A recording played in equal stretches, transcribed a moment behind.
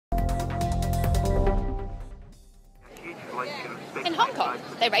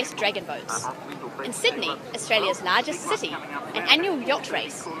they race dragon boats. In Sydney, Australia's largest city, an annual yacht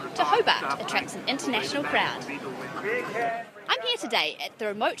race to Hobart attracts an international crowd. I'm here today at the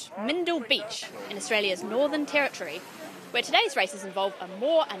remote Mindle Beach in Australia's Northern Territory, where today's races involve a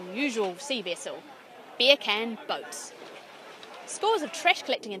more unusual sea vessel, beer can boats. Scores of trash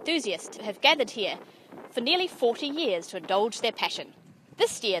collecting enthusiasts have gathered here for nearly 40 years to indulge their passion.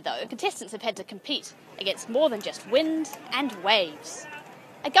 This year, though, contestants have had to compete against more than just wind and waves.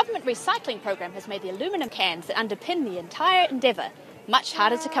 A government recycling program has made the aluminium cans that underpin the entire endeavour much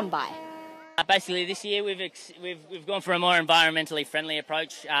harder to come by. Basically, this year we've gone for a more environmentally friendly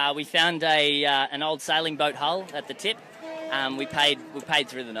approach. We found an old sailing boat hull at the tip. We paid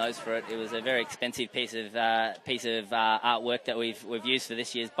through the nose for it. It was a very expensive piece of artwork that we've used for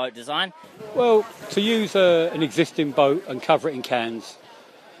this year's boat design. Well, to use an existing boat and cover it in cans,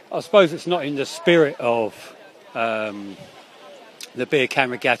 I suppose it's not in the spirit of the beer can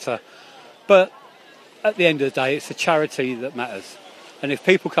regatta, but at the end of the day, it's a charity that matters. And if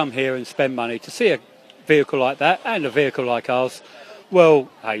people come here and spend money to see a vehicle like that and a vehicle like ours, well,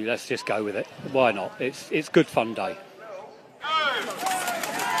 hey, let's just go with it. Why not? It's good fun day. Go,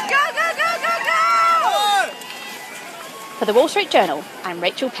 go, go, go, go! For the Wall Street Journal, I'm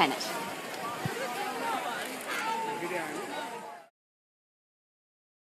Rachel Pannett.